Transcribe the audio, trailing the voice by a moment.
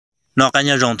nó cái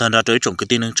nhà rồng thằng đã tới trồng cái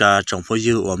tin nâng trà trồng phơi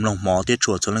dưa ốm lòng mỏ tiết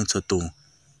chuột cho lên sờ tù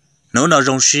nếu nó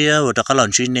rồng xia và đã các lần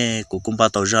chi nè của cung ba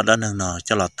tàu ra đã nâng nó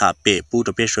cho là thả bể pu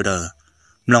được biết rồi đờ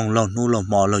lòng lòng nu lòng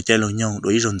mỏ lời chạy lòng nhau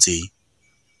đối rồng gì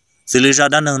xử lý ra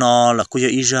đã nâng nó là cô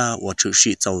ý ra và chữ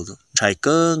sĩ giàu trái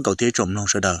cơn cầu thế trồng lòng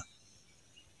rồi đờ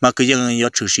mà cứ dân do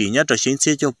chữ sĩ nhất là xin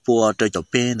xe cho bùa trời cho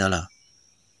bên đó là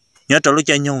nhất là lúc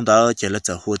chạy nhau đó chỉ là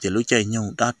giờ hùa thì lúc chạy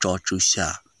nhau đã trò chữ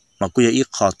xả mà cô ý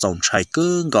khó trồng trái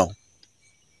cơn cầu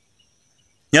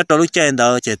nhớ đó lúc chạy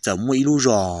đó chỉ giờ mua ít lúa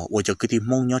rò và cho cái tim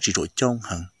mong nhớ chỉ rồi trong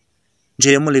hàng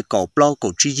chỉ muốn lấy cỏ plau cỏ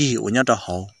chi gì và nhớ đó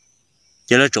họ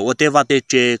chỉ là chỗ tê va tê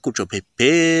chê cũng trở về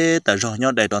bé tại do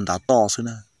nhớ đại đoàn đá to xí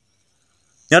nè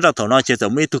nhớ đó thằng nó chỉ giờ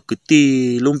mấy tụi cái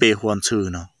ti luôn bề hoàn sự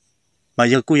nó mà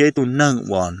giờ cô ấy tụi nâng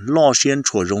và lo xuyên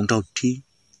chùa rong đầu thi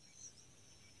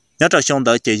nhớ đó xong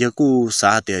đó chỉ giờ cô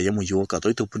xả tiền giờ một vụ cả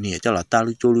tối tụi bên này cho là ta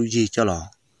lúc chỗ lúc gì cho là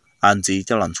ăn gì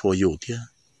cho làm chùaอยู่thế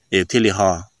để thì là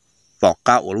họ vỏ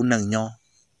cao của lúc nâng nhau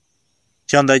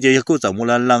trong đây chỉ có một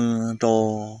lần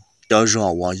cho rõ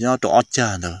và nhau cho ớt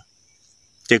cha nữa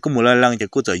chỉ có một lần chỉ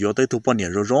có vô tới tụi bọn này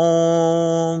rồi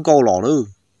rong câu lò nữa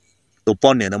tụi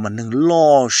bọn này mà nâng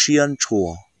lo xiên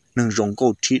chùa nâng rong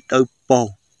câu thịt ở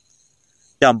bao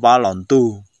chăm ba lon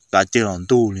tu cả chơi lon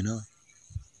tu này nữa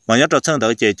mà nhất là sang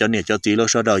tới chỉ cho này cho tí lo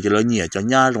sau đời cho lo nhẹ cho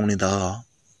nhá rong này đó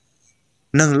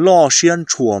nâng lo xiên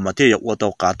chùa mà thế ở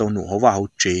tàu cả tàu nụ họ vào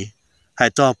chế hay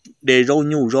cho để rau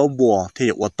nhu rau bùa thì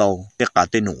ở tàu tất cả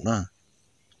tên nụ nữa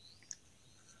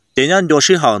chỉ nhân do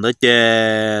sự hỏng đó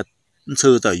chế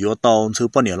sư tại ở tàu sư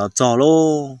bao nhiêu là cho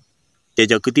lô chỉ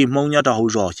cho cái tim mong nhớ đâu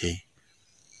rồi chị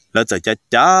là giờ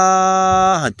chả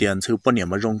hạt tiền sư bao nhiêu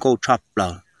mà rong câu chắp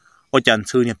là ở chân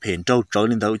sư nhà phèn trâu trở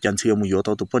lên đầu chân sư mà ở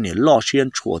tàu tụi bao nhiêu lo xuyên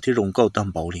chùa thì rong câu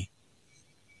tâm bảo đi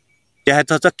chỉ hay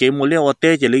cho chắc kiếm một liều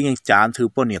tê chỉ lấy những chán sư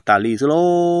bao nhiêu ta li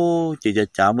lô chỉ cho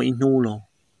chả mới nu lô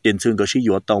trên sườn có sử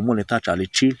dụng tàu muốn người ta trả lời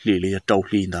chi lì trâu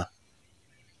lì đó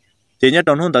chỉ nhất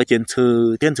trong hôm đó trên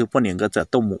sườn thiên sườn phân hiện cái giờ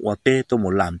tôm một tê tôm một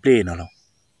làm plê nào rồi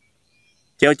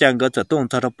treo chẳng cái giờ tôm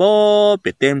thằng bố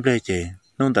bị tem plê chứ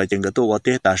hôm đó chẳng cái tôm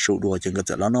tê ta sụt đùa chẳng cái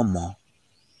giờ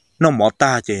nó mỏ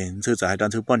ta chứ sườn giờ hai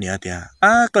đàn sườn phân hiện thì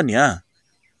con nhỉ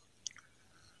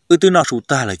từ nó sụt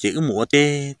ta là chỉ một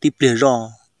tê tiếp plê rồi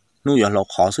nuôi giờ lọc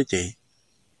khó số chứ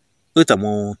tao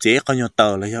muốn chế coi như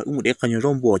tờ là do một đứa coi như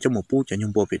rong bùa cho một bút cho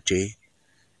những bùa về chế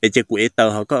để chế của tờ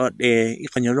họ có để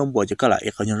coi như rong bùa cho có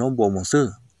lại coi như rong bùa một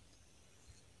sư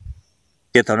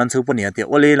chế tàu năng sư bên này thì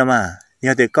ô lê là mà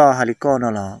nhà thì có hai con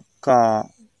nó là có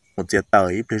một chế tờ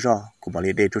ít bây giờ cũng mà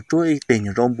để cho chuối tiền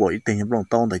như rong bùa ít tiền như rong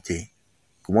tông tại chị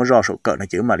cũng muốn rõ số cỡ này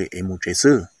chứ mà để một chế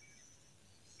sư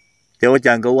thì ở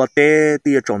chàng có tê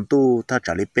tia tròn tu ta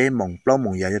trả lời bé mỏng plau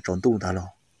mỏng dài cho tròn tu ta lo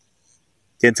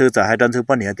trên sư giờ hai đơn sư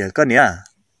bao nhiêu thì có nhỉ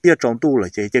tiết trong tu là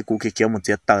chỉ cú kia một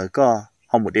chiếc tờ có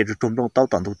không một đề cho trong tàu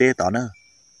toàn thực tế đó nữa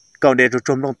còn đề cho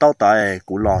trong tàu tại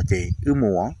cú lò chỉ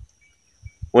mùa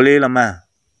ô lê là mà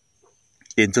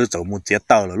trên sư走một chiếc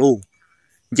tờ là luôn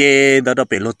về đó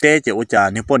bị lót té chỉ ô trà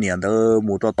nếu bao nhiêu đó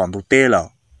một tàu toàn thực tế là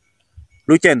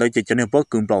lúc trên đó chỉ cho nên bao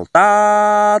cứng đầu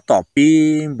ta tỏ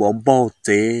pin bom bao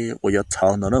chế ô giờ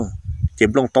chờ nữa chỉ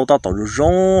trong tàu tàu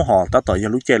rong họ ta tàu giờ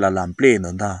lúc trên là làm play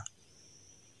nữa ta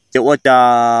chỗ cha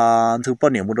thứ bao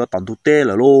nhiêu một đôi tòn thực tế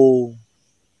là luôn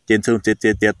trên sườn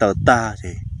trên tờ ta thì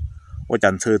ở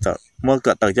chân sườn giờ mới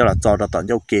cỡ tờ cho là cho nó tòn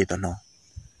dâu kê tờ nó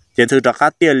trên sườn đã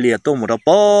cắt tiền liệt tôi một đôi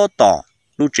bó tỏ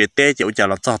lúc chế té chỗ cha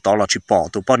là cho tỏ là chỉ bỏ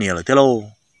từ bao nhiêu là thế luôn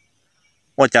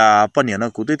ở cha bao nhiêu nó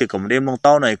cũng tới từ cầm đêm long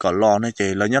tao này còn lo này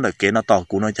chỉ là nhớ là kế nó tỏ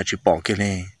cũng nó chỉ bỏ cái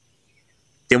này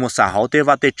chỉ một xã hội té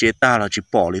vắt té chế ta là chỉ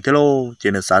bỏ đi thế luôn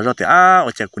chỉ là xã ra thì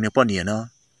ở cha cũng nhớ bao nhiêu nó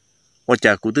ở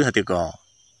cha cũng tới hạt tiền cỏ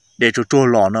để cho chua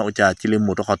lò nó chả chỉ lên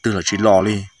một đó họ tư là chỉ lò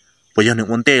đi bây giờ những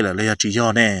vấn đề là lấy chỉ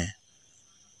do nè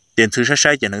tiền thứ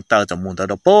sai chỉ nên tao chẳng muốn tao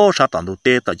đâu bố sao toàn đồ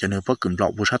tê tao cho nên phải cầm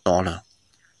lọ bố sao to là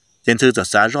tiền thứ giờ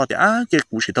sáng rồi thì cái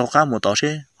cú chỉ tao khác một to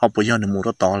xe họ bây giờ những một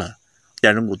đó to là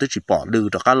giờ nó một tới chỉ bỏ lư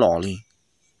được cá lò đi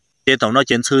tiền tao nói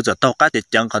tiền thứ giờ tao cá thì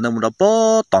chẳng khả năng một đó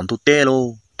bố toàn đồ tê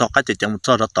luôn tao cá thì chẳng một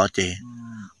sao đó to chứ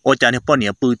ôi cha này bao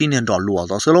nhiêu bự tin nên đỏ lụa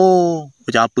đó xí lô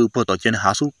ôi cha bự bao tao trên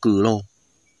há số cử luôn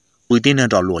bùi tin là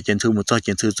đỏ lụa trên thư một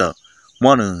trên thư giờ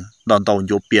mỗi lần đòn tàu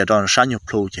vô bìa đòn sáng nhập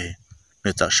lô chứ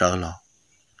người sợ sợ lo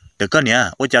để có nhỉ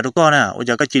ôi cha đâu con à ôi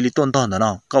cha cái chi lý tôn đó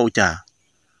nó có ôi cha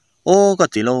ô có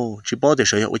gì lô chỉ bỏ để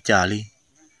sở ôi cha đi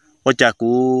ôi cha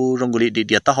cú rong guli đi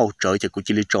tao hậu trợ chỉ cú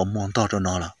chi lý trộm món to cho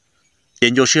nó là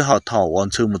tiền vô sĩ họ thầu on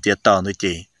thư một tiệt tờ nữa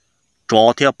chị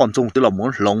cho theo bọn trung tức là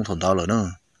muốn lông thằng tao rồi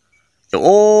nữa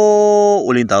ô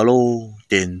ôi linh tao lô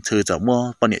tiền thư giờ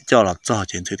mua bọn nhẹ cho là cho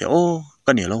tiền thư thì ô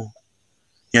có nhiều lô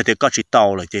nhà thì có chỉ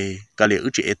tàu là chứ cái liệu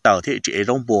chỉ tàu thì chỉ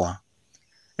rong bùa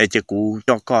ai chỉ cú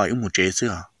cho coi một chế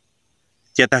xưa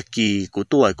chỉ ta kỳ của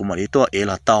tuổi của mọi đi tuổi ấy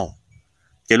là tàu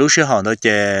chỉ lúc xưa họ nói chỉ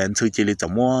sự chỉ là怎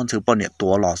么sự bao nhiêu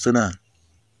tuổi lọ xưa nè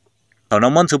họ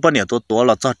nói muốn sự bao nhiêu tuổi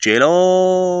là cho chế lo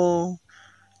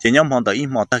chỉ nhóm họ tới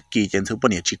im họ ta kỳ chỉ sự bao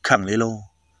nhiêu chỉ khẳng lấy lo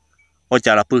ở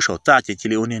chả là bự sổ cha chỉ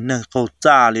là ôn nè câu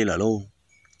cha đi là lo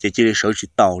chỉ là số chỉ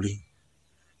tàu đi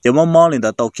chỉ mong lên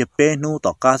tàu kia bé nu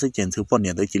tàu cá sẽ chỉ sự bao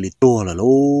nhiêu tới chỉ là tua là lo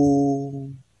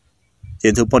chỉ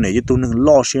sự bao nhiêu chỉ tu nâng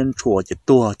lo xuyên chùa chỉ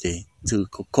tua chỉ sự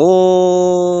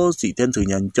có gì thêm sự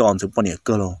nhận chọn sự bao nhiêu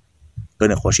cơ lo cái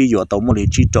này khó sử dụng tàu một lì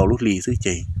chỉ trâu lúc lì sự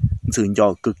chỉ sự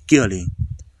cho cực kia liền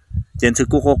trên sự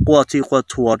cố qua chỉ qua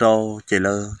chùa đâu chỉ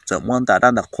là giờ muốn ta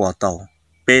đang đặt khoa tàu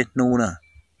bé nu nè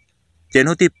trên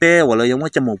hốt tiếp bé hoặc là giống như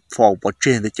trong một phòng bỏ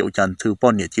trên để chịu chẳng thứ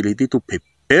bao nhiêu chỉ lý tiếp tục bé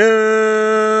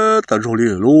cả rồi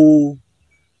liền luôn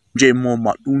trên một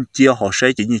mặt ung chia họ sẽ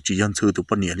chỉ như chỉ nhận thứ từ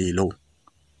bao nhiêu liền luôn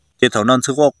trên thầu nan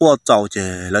sự qua tàu chỉ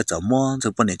là giờ muốn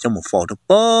thứ bao nhiêu trong một phòng đó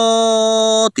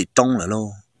bớt thì trong lại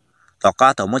luôn tàu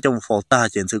cá tàu mới trong một phòng ta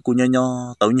trên sự cú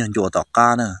nhau tàu nhận chùa tàu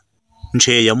cá nè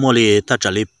chế giống mua li ta trả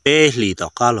li bé li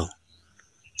tàu cá rồi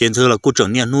trên sự là cú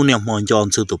trưởng niệm nu niệm mòn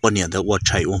chọn sự từ bao nhiêu để qua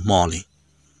chạy qua mò li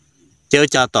chế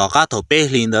cha tàu cá thầu bé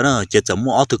li đó nè chế giống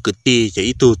mua từ cực ti chế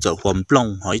ít tu chở hoàn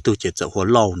plong hỏi tu chế chở hoàn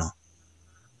lâu nè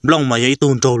plong mà ít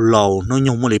tu trâu lâu nó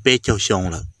nhung mua li bé châu sông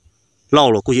là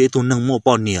lâu là cú ít tu nâng mua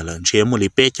bao nhiêu là chế mua li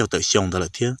bé châu tự sông đó là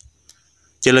thế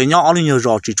chỉ là nhỏ lên nhiều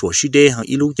rồi chỉ chuột xí đê hàng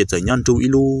ilu chỉ tới nhân tru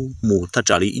ilu mù ta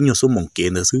trả lý ít nhiều số mỏng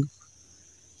kiện nữa xứ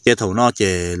chỉ thầu nó chỉ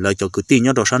là cho cứ tin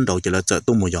nhớ đồ sẵn đầu chỉ là chợ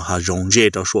tôi mua cho hà rong dê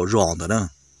cho sủa ròn đó nè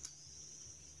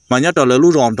mà nhớ đó là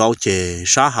lú ròn đầu chỉ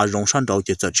xã hà rong sẵn đầu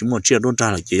chỉ chợ chỉ mua chia đôn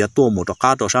ra là chỉ tôi mua cho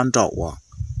cá đồ sẵn đầu à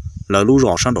là lú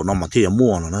ròn sẵn đầu nó mà thì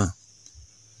mua rồi nè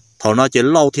thầu nó chỉ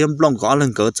lâu thêm lông có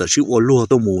lên cỡ chợ siêu lúa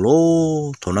tôi mù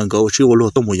lô thầu nó cỡ siêu lúa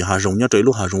tôi mù cho hà rong nhớ trời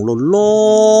lúa hà rong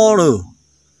lô nữa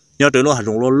nhớ tới lúc hà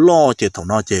rong lo thì thằng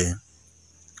nó chỉ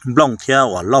long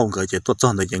theo và long cái chỉ tôi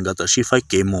chọn được những cái tự sĩ phải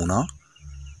kiếm mù nó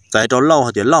tại đó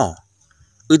lâu thì lâu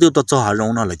tôi cho hà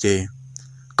rong nó là chỉ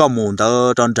có mù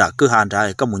tớ tròn trả cứ hàn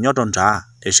trái có mù nhớ tròn trả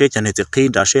để sẽ cho nên chỉ khi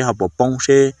đã sẽ học bộ bông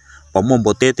sẽ bộ môn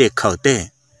bộ tê khởi tê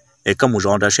để có mù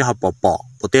rong đã sẽ học bộ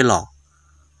bộ tê lò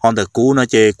còn từ cũ nó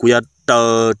chỉ cũ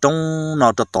tờ trong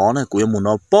nó to này cũ mù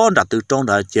nó bó đặt từ trong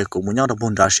đã chỉ cũ mù nhớ trong mù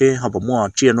đã sẽ học bộ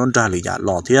môn chia nó ra lì giả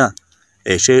lò thế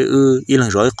để xe ít lần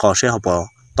rồi khó xe học bỏ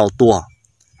tàu tua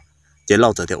chỉ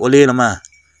lâu tới thì ô lê lắm mà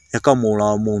cái con mù là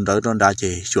mù tới trong đá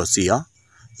chỉ chuột xí á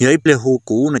nhớ ít bề hù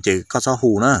cũ là chỉ có sao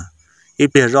hù nữa ít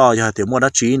bề rõ cho thì mua đá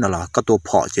trí nó là có tua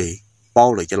phọ chỉ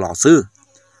bao lại cho lò sư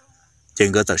chỉ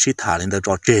cái giờ xí thả lên tới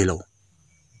trò chơi luôn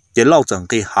chỉ lâu chẳng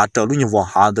thì hạ trở lúc như vò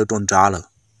hạ tới trong trà rồi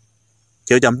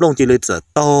chỉ chấm lông chỉ lấy giờ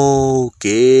tàu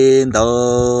kiến đỡ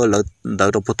lỡ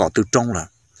đỡ trong tàu từ trong là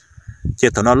chỉ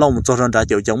thằng nó lâu một cho ra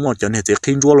chịu giống một chuyện này chỉ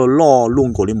khi chúa lo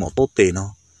luôn của đi một tốt tiền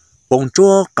nó bông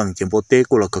chúa cần chuyện bố tê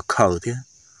của là cực khờ thế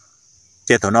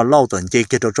chỉ thằng nó lâu tận chỉ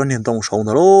cái trò chơi hiện tông số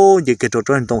nó luôn chỉ cái trò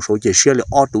chơi hiện tông số chỉ xia là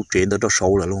ót đủ chuyện đó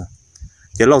số là luôn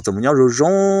chỉ lâu tận nhau rồi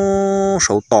rong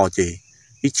số to chỉ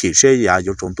ít chỉ xe già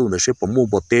rồi chúng tôi để xe bấm mua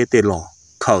bố tê tê lò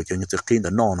khờ cho những chuyện khi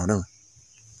nó nữa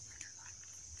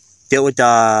chỉ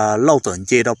cho lâu tận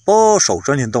chỉ đó bố số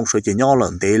chơi hiện tông số chỉ nhau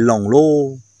lần tê lòng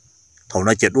luôn thầu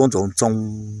nó chết luôn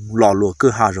trong lò lúa cứ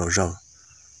hà rồi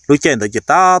lúc trên tới chỉ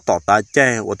ta tỏ ta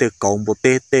che ở đây còn một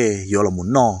tê vô là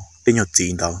muốn no tên nhật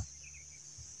gì đó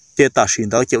chế ta xin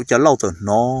đó chịu cho lâu rồi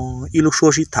nó ít lúc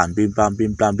xua xí thản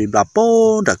bìm blam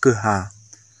bố đã cứ hà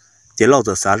chế lâu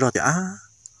rồi xả rồi thì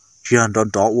chỉ ăn đòn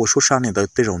đó uống suốt sáng này tới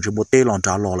tê rồng chỉ một tê lon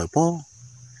trả lò lại bố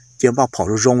chế bao跑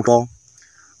rồi rong đó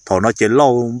thầu nó chế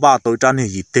lâu ba tối trăn thì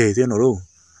gì tê thế nào đâu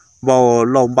bao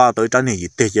lâu ba tới trái này gì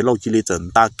tê chỉ lâu chỉ lấy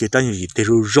trận ta cái trái này gì tê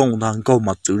rồi rong thằng câu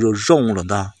mà chữ rồi rong lần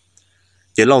ta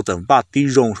chỉ lâu trận ba tí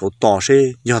rong số to xe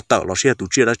giờ tờ nó xe tụi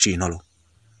chia đã chỉ nó rồi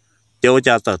chỉ ở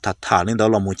nhà tờ thả lên đó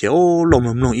là một chiếu lâu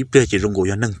mà nông ít bia chỉ rong ngồi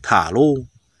nâng thả luôn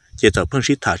chỉ tờ phân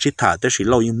xí thả tới xí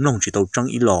lâu im nông chỉ tàu trăng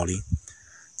ít lò đi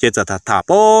chỉ tờ thả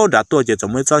bố đã tua chỉ tờ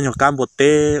mới cho nhau cam bột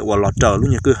tê và lọt trở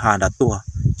luôn như cứ hà đã tua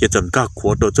chỉ tờ cả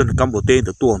khổ đồ chân cam bột tê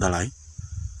được tua ta lấy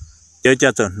chơi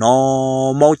chơi nó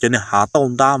mau chơi này hạ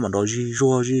tông ta mà nó gì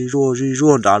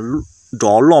rua đã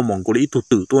rõ lo mong của lý tu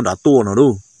tử tôi đã tua nó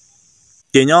đâu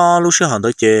chơi nhá lúc xưa hàng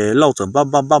tới chơi lâu rồi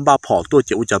ba跑tôi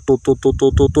chơi uja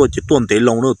tôi chơi tuần tế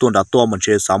lông nữa tuần đã tua mà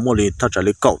chơi sáu mươi lít ta trả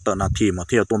lấy cậu tận là thì mà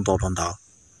theo tuần tàu thằng thảo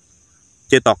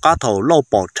chơi tàu cá thầu lâu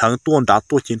bỏ trắng tuần đã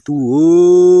tua trên tu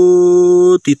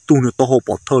thì tuần này tao họ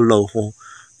bỏ thơ lâu hồ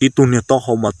thì tuần này tao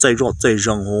họ mà chạy rõ chạy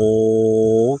răng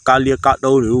hồ cá lia cá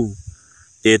đâu rồi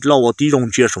để lâu ở tí rong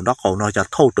chia sống đất họ nói chả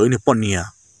thâu tới này bọn nè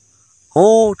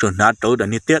ô trời nát tới đã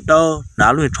nít tiết đâu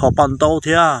nát luôn cho bàn tàu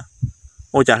thế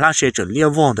ôi chả lá xe trở lia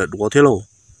vòn để đùa thế lộ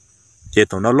chế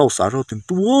tao nó lâu xả rồi thì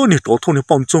tua nè chỗ thôi nè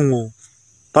bom chung ô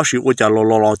bác sĩ ôi chả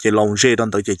lo chế lòng dê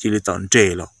đang tới chế chỉ là chọn dê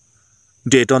lo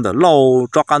dê đang tới lâu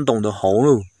cho căn đồng được hậu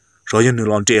nữa rồi những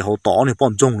lòng dê hậu tỏ nè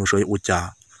bom chung rồi ôi chả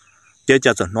chế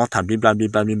chả chọn nó thảm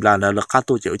bim bla là khác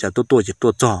tôi chế chả tôi chế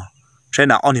tôi cho sai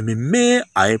nào anh mình mê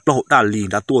ai bao đa lì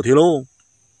đã tua thế lộ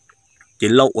chế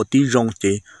lâu ở tí rong chế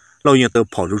lâu như tao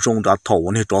跑rong đã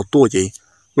thầu nè chỗ tua chế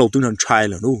lâu tương đương trai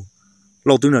là luôn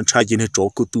lâu tiếng là trai chỉ nên chỗ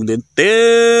cứ tương đến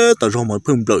té tại sao mà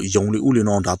phun lợi dụng để u liền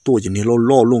non đã tua chỉ nên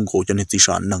lo luôn cổ cho nên chỉ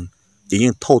sản năng chỉ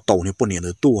nên thâu tàu nên bốn年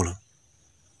的tua了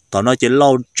tao nói chỉ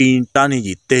lâu chỉ ta nên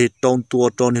gì tê trong tua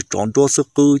cho nên chọn tua sức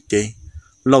cứ chế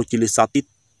lâu chỉ là sát tít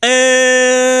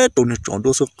té tôi nên chọn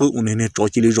tua sức cứ nên chọn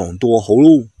chỉ là rộng tua hậu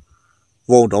luôn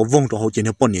vòng đó hậu chỉ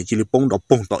nên bốn年chỉ là bông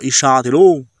đó ít xa thì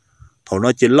luôn tao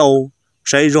nói chỉ lâu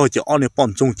sai rồi chỉ anh em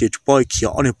bọn chúng chỉ bơi kia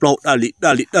anh em bao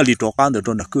đa lì cho can được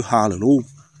rồi là cứ hà rồi luôn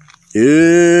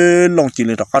chứ lòng chỉ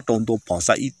là các trong tôi bỏ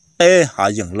sai té hà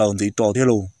dừng lâu gì cho thế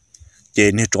luôn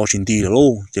chỉ nên cho xin đi rồi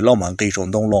luôn chỉ lo mang cây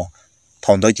trồng đông lo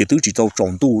thằng đấy chỉ cho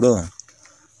trồng tu đó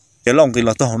chỉ lòng cái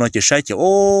là tao nói chỉ sai chỉ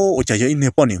ô chả anh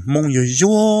em bọn này mong yo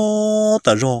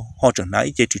tại rồi họ chẳng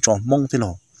nãy chỉ tròn mong thế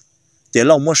lo chỉ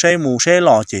lòng mua xe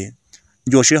lò chỉ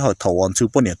vô sẽ hợp thầu anh sư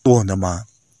bọn này tuần thôi mà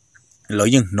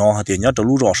lợi dụng nó thì nhớ từ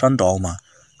lúc rõ sẵn đó mà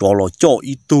rồi là cho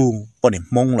ít tu bọn em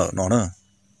mong là nó nữa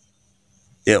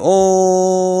để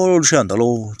ô xem đó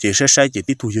luôn chỉ sẽ sai chỉ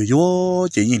tiếp thu vô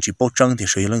chỉ nhìn chỉ bao trăng thì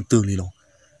sẽ lên tương đi luôn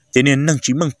chỉ nên nâng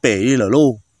chỉ măng bể đi là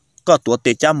luôn có tuổi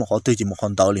tệ cha một họ từ chỉ một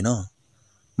con tàu đi nữa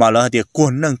mà là để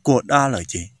cuốn nâng cuộn đa là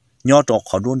chỉ nhớ trò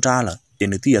khó đôn ra là chỉ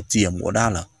nên tiếc chỉ một đa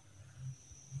là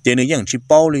chỉ nên những chỉ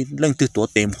bao đi lên từ tuổi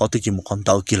tệ họ từ chỉ một con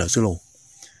tàu kia là xưa luôn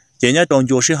chỉ nhớ trong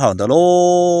chỗ sẽ hỏng đó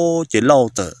lô chỉ lâu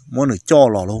tới muốn được cho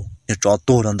lò lô để cho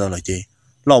tôi đang đó là chỉ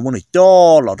lâu muốn được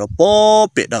cho lò đó bó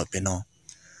bể đỡ bể nó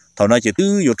thằng này chỉ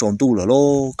tư vô trồng tu là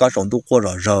lô cá trồng tu qua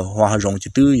rồi giờ hoa rồng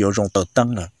chỉ tư vô trồng tờ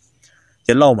tăng là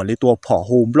chỉ lâu mà lấy tua phỏ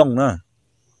hôm lông nữa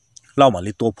lâu mà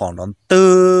lấy tua phỏ nó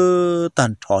tư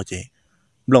tan cho chỉ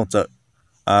lông giờ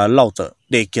lâu giờ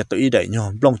để kia tự ý để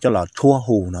nhau lông cho là chua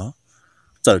hù nó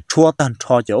giờ chua tan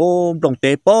cho chỉ ôm lông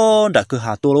té bó đã cứ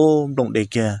hà tua lô lông để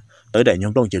kia tới để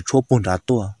nhóm lông chỉ chua bún đá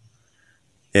tua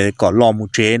để có lò một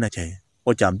chế này chứ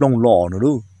ôi chả lông lò nữa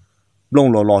luôn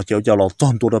lông lò chiều cho lò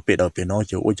toàn tua đặc biệt nó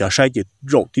chiều ôi chả sai chỉ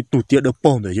rộ thì tụt tiết được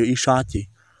bông để cho ít xa chỉ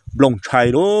lông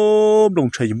chai đó lông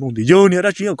chai chỉ lông thì giờ này đã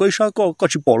chỉ ở cái xa có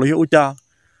chỉ bỏ lại ôi chả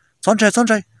sáng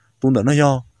trai tôi đợi nó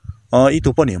do ít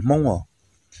tụt bao nhiêu mong à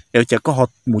nếu chả có họ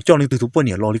muốn cho nên từ tụt bao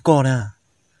nhiêu lò đi co nè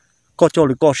có cho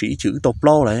đi co sĩ chữ tộc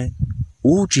lo này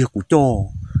chia của cho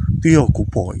tiêu của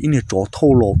bỏ ít này chó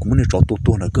thâu lò cũng này chó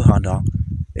tua là cơ hàng đó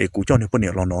để của cho này bao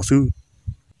nhiêu lò nó sư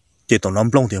chỉ tao làm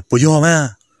lông thì bây giờ mà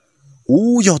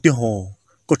giờ tiêu hồ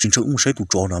có chính sự sai tụ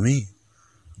chó nào mi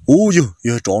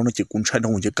giờ chó nó chỉ cũng sai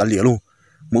đâu chỉ cả lìa luôn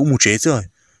mỗi một chế rồi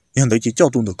nhưng đấy chỉ cho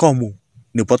tụi nó con mù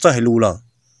nếu bắt ra hay lu là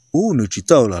nếu chỉ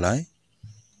chờ là đấy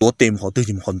tổ tìm họ từ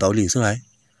chỉ một con tàu lì xưa ấy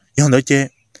nhưng đấy chế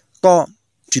có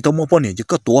chỉ tao mua bao nhiêu chỉ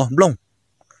có tổ lông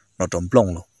nó trồng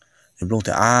lông rồi lông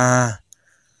thì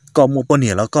có mua bao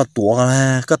nhiêu là có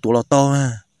tổ là to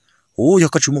mà giờ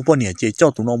có chỉ mua bao nhiêu chỉ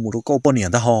cho tụi nó mua được có bao nhiêu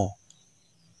ta họ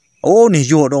này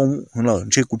vô đâu là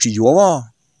chơi cũng chỉ vô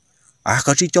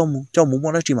có chỉ cho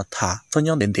muốn nó chỉ mà thả thôi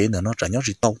nhau đến thế là nó trả nhau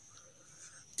chỉ tao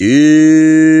chỉ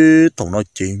thằng nó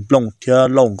chỉ lông theo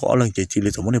lông có lần chỉ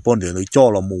là thằng muốn bao nhiêu để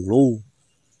cho là mù luôn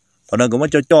còn nên cũng mới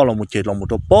cho là một chỉ là một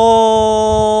đồ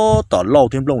bó tỏ lâu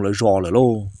thêm lông lại rò lại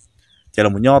luôn chỉ là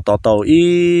một nho tàu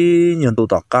ý nhân tụ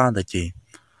tỏ can thì chỉ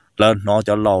là nó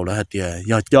cho lâu là hết tiền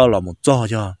giờ cho là một cho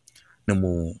nên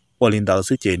một qua linh đạo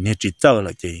sứ chỉ nên chỉ chơi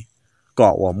là chỉ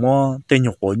cọ và mua tên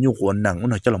nhục của nặng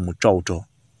nó cho là một trâu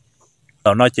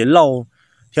tao nói chỉ lâu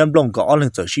thêm lông có lên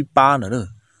giờ ship ba nữa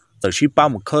giờ ship ba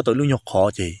một khơi tới lúc nhục khó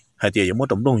chỉ hai tiền giống một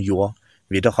tấm lông dùa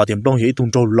vì đó họ thêm lông gì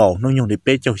tung trâu lò nó dùng để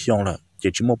bé châu xiong là chỉ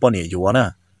một bao nhiêu dùa nè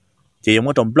chỉ giống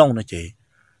một tấm lông này chỉ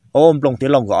lông thì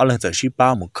lông có lên giờ ship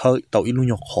ba một khơi tàu ít lúc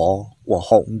nhục khó và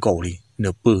họ cũng cầu đi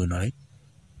nửa bự đấy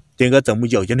trên cái tầng bây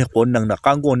giờ cho nên quân năng là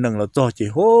cán quân năng là cho chỉ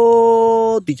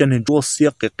thì cho nên chúa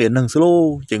siết cái năng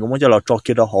slow chỉ có muốn cho là cho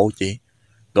kia đó hậu chỉ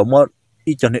có muốn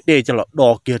đi cho nên để cho là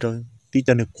đo kia thôi thì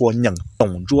cho nên quân nhận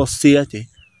tổng chúa siết chỉ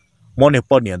món này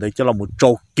bao nhiêu đấy cho là một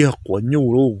trâu kia của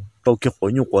nhu luôn trâu kia của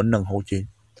nhu của năng hậu chỉ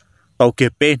tàu kia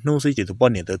bé nó sẽ chỉ tụi bao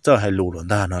nhiêu tới cho hay lù rồi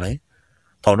ta nó đấy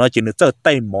thằng nó chỉ được cho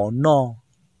tay món no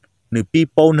nửa pi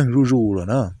bao năng ru rồi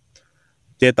nó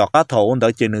chỉ tao cá thầu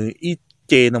đó chỉ nửa ít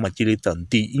chế nó mà chỉ để tận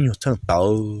tì ít nhiều chân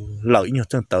tàu lợi ít nhiều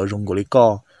chân tàu dùng của lấy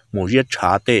co một giết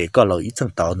trả tệ có lợi ít chân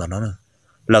tàu nó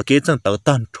là cái chân tớ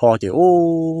tan cho thì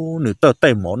ô nửa tớ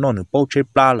tay mỏ nó nửa bao chế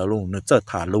pla là luôn nửa tớ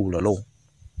thả lù là luôn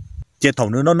chỉ thầu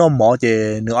nó mỏ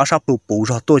thì nửa áo sáp bù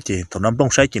ra tôi chỉ thầu năm đông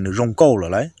sai chỉ nửa rong câu là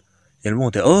lấy thì nó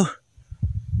thì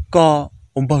có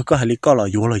ông bà có hay lý có là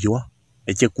vua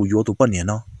để chỉ cú vua tụ bao nhiêu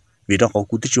nó vì đó có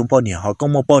cú tích chúng bao nhiêu họ có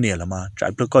mua bao nhiêu là mà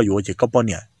trái bữa có vua chỉ có bao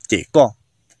nhiêu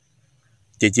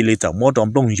chỉ lý tưởng mua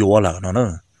trong đông vua là nó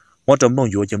nữa mua trong đông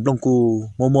vua trong đông cú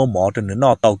mua mỏ trên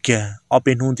nó tàu kia ở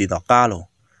bên hông thì tàu cá rồi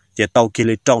chỉ tàu kia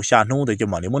lấy trâu xa hông thì cho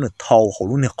mà nếu muốn được thâu hổ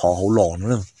luôn này khó hổ lò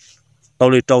nữa tàu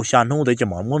lấy trâu xa hông thì cho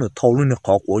mà muốn được thâu luôn này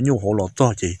khó của nhiều hổ lò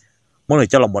cho chị muốn được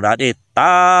cho là một đá để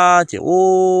ta chỉ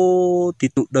thì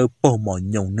tụi đời bỏ mỏ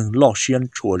nhồng nâng lò xiên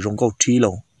chùa rong câu chi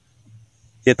rồi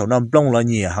chỉ thầu năm đông là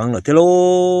nhỉ hăng là thế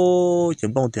lô chỉ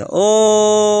đông thì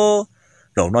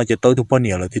rồi nó chỉ tới tụi bao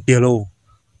nhiêu là thì tiêu lô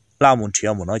la một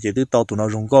chiều một nó chỉ tới tàu tụi nó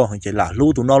rong câu chỉ là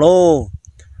lú tụi nó lô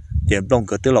chỉ đông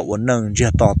cái tức là uốn nâng chỉ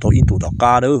tàu in tụi tàu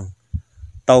cá nữa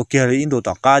tàu kia là in tụi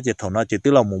tàu cá chỉ thầu nó chỉ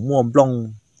tức là một mua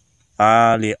đông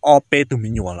liền op tụi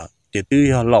mình nhiều là chỉ tới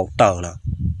lẩu tờ là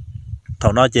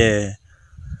thầu nó chỉ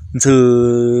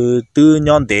từ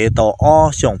nhon để tàu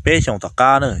xong xong tàu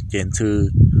cá nữa chỉ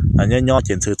nhon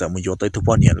chỉ từ một vô tới tụi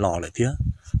bao nhiêu lò lại thế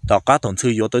tàu cá tổng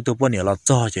vô tới tụi bao nhiêu là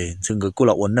cho chỉ người cô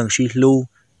là uốn nâng xí lu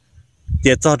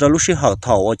chỉ cho lúc xí hở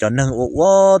thầu cho nâng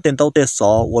tiền tàu tiền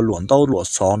sò luồn tàu luồn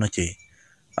sò nữa chỉ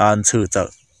từ giờ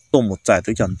tôi một giải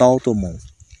tới chọn tàu tôi một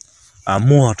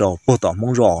mua rồi bộ tàu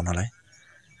mông rò nó đấy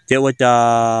chỉ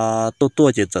cho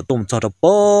tôi chỉ giờ tôi cho được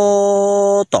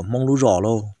bộ tàu mông lú rò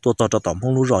luôn tôi cho tàu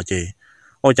mông lú rò chỉ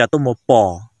cho tôi một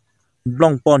bò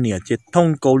long bò nhẹ chỉ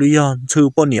thông cầu lý sư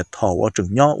bò nhẹ thầu ở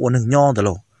trường nho ở nương nho đó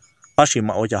luôn bác sĩ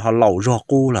mà cho họ lẩu rò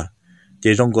cu là chỉ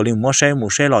trong cái linh một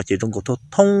xe lò chỉ trong cái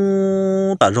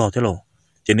thông tạ rò thế luôn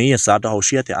chỉ nếu xã đó họ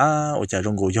xe thì ở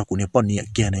trong cái do của những bò nhẹ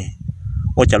kia này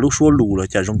ở lúc xua lù là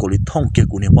trong cái thông kia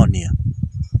của những bò nhẹ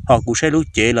họ cũng sẽ lúc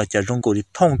chế là trong cái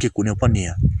thông kia của những bò nhẹ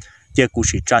chế cũng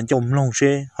chỉ tràn trong long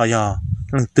xe họ giờ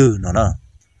lần tư nó nè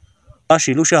bác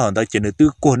sĩ lúc xe họ đã chỉ nửa tư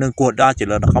qua nửa qua đa chỉ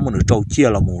là nó không một nửa trâu chia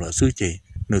là một là sư chỉ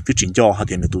nửa tư chỉnh cho họ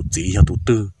thì nửa tụ chỉ cho tụ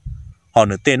tư họ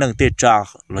nửa tê nâng tê tra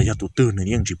là cho tụ tư nửa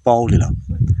những chỉ bao đi là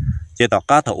chế tao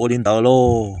cá thầu lên tao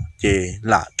lô chế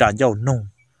là tràn dầu nông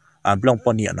long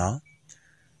bao nhiêu nó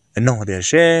nông thì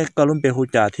sẽ có luôn bị hỗ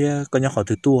trợ thì có nhà họ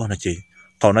thứ tua là chỉ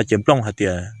thầu nó chém long hạt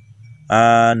tiền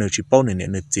nửa chỉ bao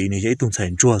nửa chỉ nửa giấy tung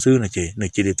thành chua sư là chỉ nửa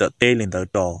chỉ để tê lên tao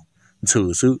trò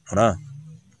xử sư đó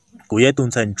cú giấy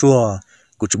tung thành chua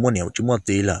cú chỉ mua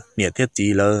gì là nửa thiết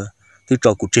gì là thứ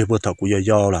trò cú chơi vô thầu cú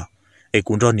do là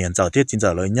cú cho nửa giờ thiết chính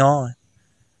giờ lời nhỏ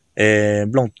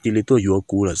long chỉ lấy tôi vừa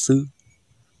cú là sư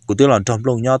cú tôi làm trong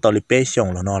long nhỏ tao lấy bé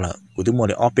xong là nó là cú tôi mua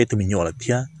để ốp bé tôi mình nhỏ là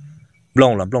thiết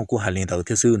long làm long cú hải lên tao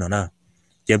thiết sư nó nè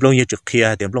chỉ long như trực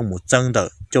kia thì long một chân tao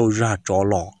trâu ra trò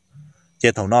lò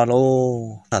chỉ thầu nó lô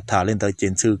thả lên tao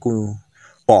chiến sư cú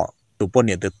bỏ tụ bọn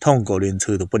nhiệt được thông cầu lên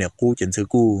sư tụ bọn nhiệt cú chiến sư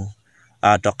cú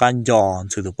cho can giò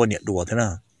sư tụ bọn nhiệt đùa thế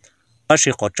nào bác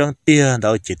sĩ có trăng tia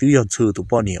đó chỉ tư yon sư tụ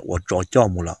bọn nhiệt ở cho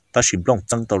một là bác sĩ long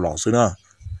trăng tàu lò sư nữa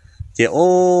chỉ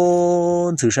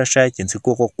sư sai chiến sư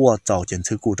cua giàu chiến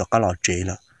sư cú cho cá lò chế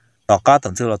là tàu cá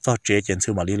tận sư là cho chế chiến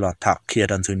sư mà đi lò thạc kia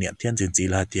đàn sư nhiệt thiên gì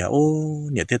là thì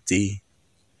nhiệt thiết gì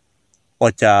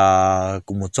ở cha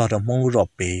cũng một cho đồng mong rọp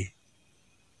bể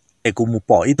cũng một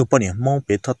bỏ ít tụ bọn nhiệt mong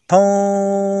bể thật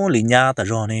thô lì nha ta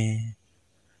rồi nè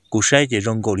cú sai chỉ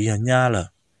rong cổ lì nha là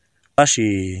bác sĩ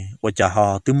ở cha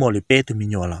họ từ mua lì bể từ mình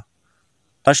nhỏ là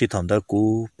bác sĩ thằng đó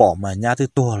cú bỏ mà nha từ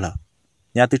tua là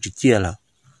nha từ chỉ chia là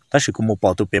bác sĩ cũng một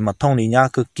bỏ từ bể mà thông lì nha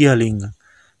cứ kia linh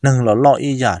nâng là lo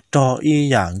y giả cho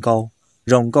y dạng câu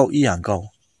rong câu y dạng câu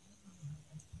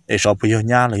để so bây giờ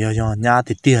nha là do nha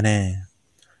thì tiền nè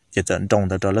chỉ dẫn trồng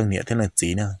tới cho lần nhẹ thế là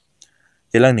gì nữa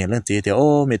chỉ lần nhẹ gì thì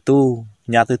mẹ tu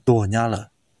nha tới tua nha là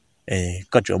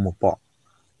có chỗ một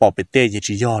bỏ bể tê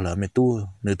chỉ do là mẹ tu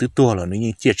nửa thứ tua là nó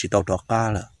như chia chỉ tàu đỏ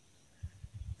ca là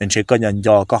mình sẽ có nhận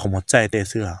do có không một trái tê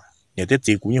xưa nhiều tết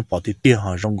gì cũng như bỏ thì tiền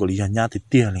họ rong của lý nha thì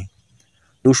tiền này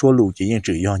lúc số lù chỉ những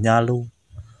chữ do nha luôn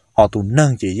họ tụ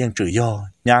nâng chỉ những chữ do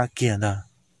nha kia ta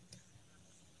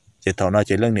chỉ thầu nó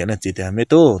chỉ lần nhẹ gì thì mẹ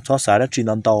tu cho xài đã chỉ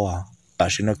non tàu tại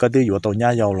sao nó có thứ vô tàu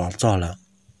nha dầu là cho là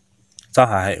sao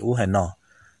hại u hay nọ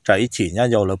trái chỉ nha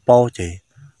dầu là bao chỉ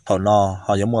thầu nọ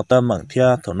họ giống một tấm mảng thia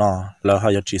thầu nọ là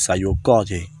họ chỉ xài vô co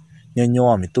chỉ nhưng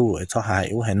nhau mình tu ở sao hại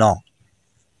u hay nọ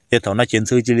thì thầu nó chiến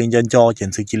sư chỉ linh dân cho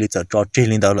chiến sư chỉ linh giờ cho chỉ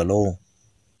linh đó là lô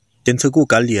chiến sư cũ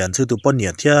cả liền sư tụ bao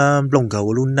nhiêu thia lông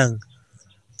gấu luôn nâng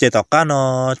chỉ tao cá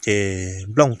nó chỉ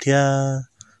lông thia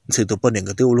sư tụ bao nhiêu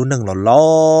cái tiêu luôn nâng là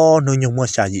lo nơi nhung mua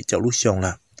xài gì chậu lúc xong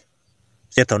là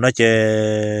chỉ thầu nó chỉ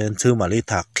sư mà đi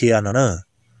thạc kia nó nữa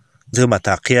giờ mà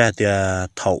thà kia thì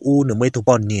thầu u nữa mấy tụ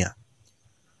bọn nhỉ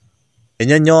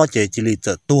cái nhỏ chỉ lì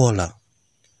chợ tua là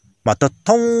mà tao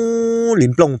thông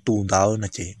lim plong tù đó là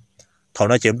chị thầu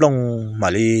nó chém plong mà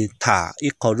đi thả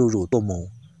ít khó rủ tô mù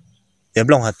chém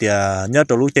plong hạt tiề nhớ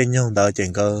đầu lúc trên nhau đó chỉ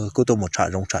có cứ tô một trà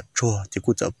rong trà chua chỉ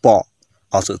cứ chợ bỏ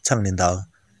họ sự chăng lên đó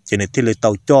chỉ nên thì lấy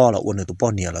tàu cho là uốn được tụ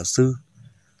bọn nhỉ là sư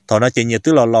thầu nó chỉ nhiều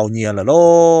tức là lầu nhỉ là đó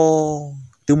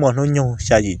tức mà nó nhau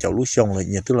xa gì cháu lúc xong là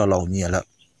nhiều tức là lầu nhỉ là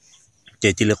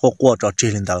chỉ là qua trò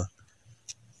chơi lên đó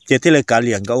chỉ thì là cả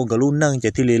liền cái ông cái lúc nâng chỉ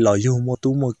thì là lò du mua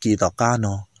tú mua kỳ tỏ ca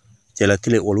nó chỉ là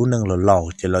thì là ô lúc nâng là lò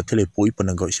chỉ là thì là bụi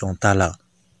bên gọi xong ta là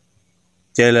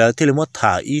chỉ là thì là mất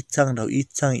thả ít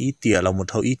chăng ít tiệt là một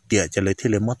thau ít tiệt chỉ là thì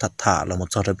là mất thả là một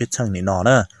trò biết chăng này nọ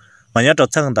nữa mà nhớ trò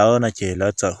chăng đó là chỉ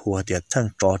là trò hùa tiệt chăng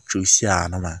trò chữ xà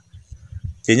nó mà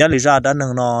chỉ nhớ lý ra đã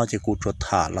nâng nó chỉ cụ trò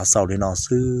thả là sau đấy nó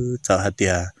sư trò hạt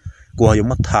tiệt của dùng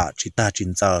mất thả chỉ ta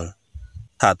chín giờ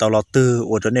thả tàu lọt tư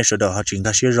ở chỗ này sở đầu họ chính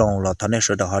ta sẽ rong là thằng này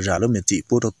sở đầu họ giả lúc mình chỉ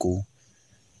bút được cũ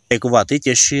cái của vợ tí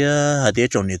chế xia hạt tí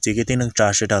trồng nhiệt chỉ cái tiếng nâng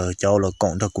trà sở đầu cho là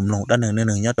cộng thôi cũng lồng đã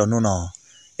nâng nhát đó nó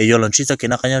nè giờ lần trước cái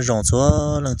nó cái nhát rong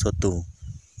số lần số tù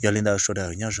giờ lên đầu sở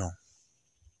đầu nhát rong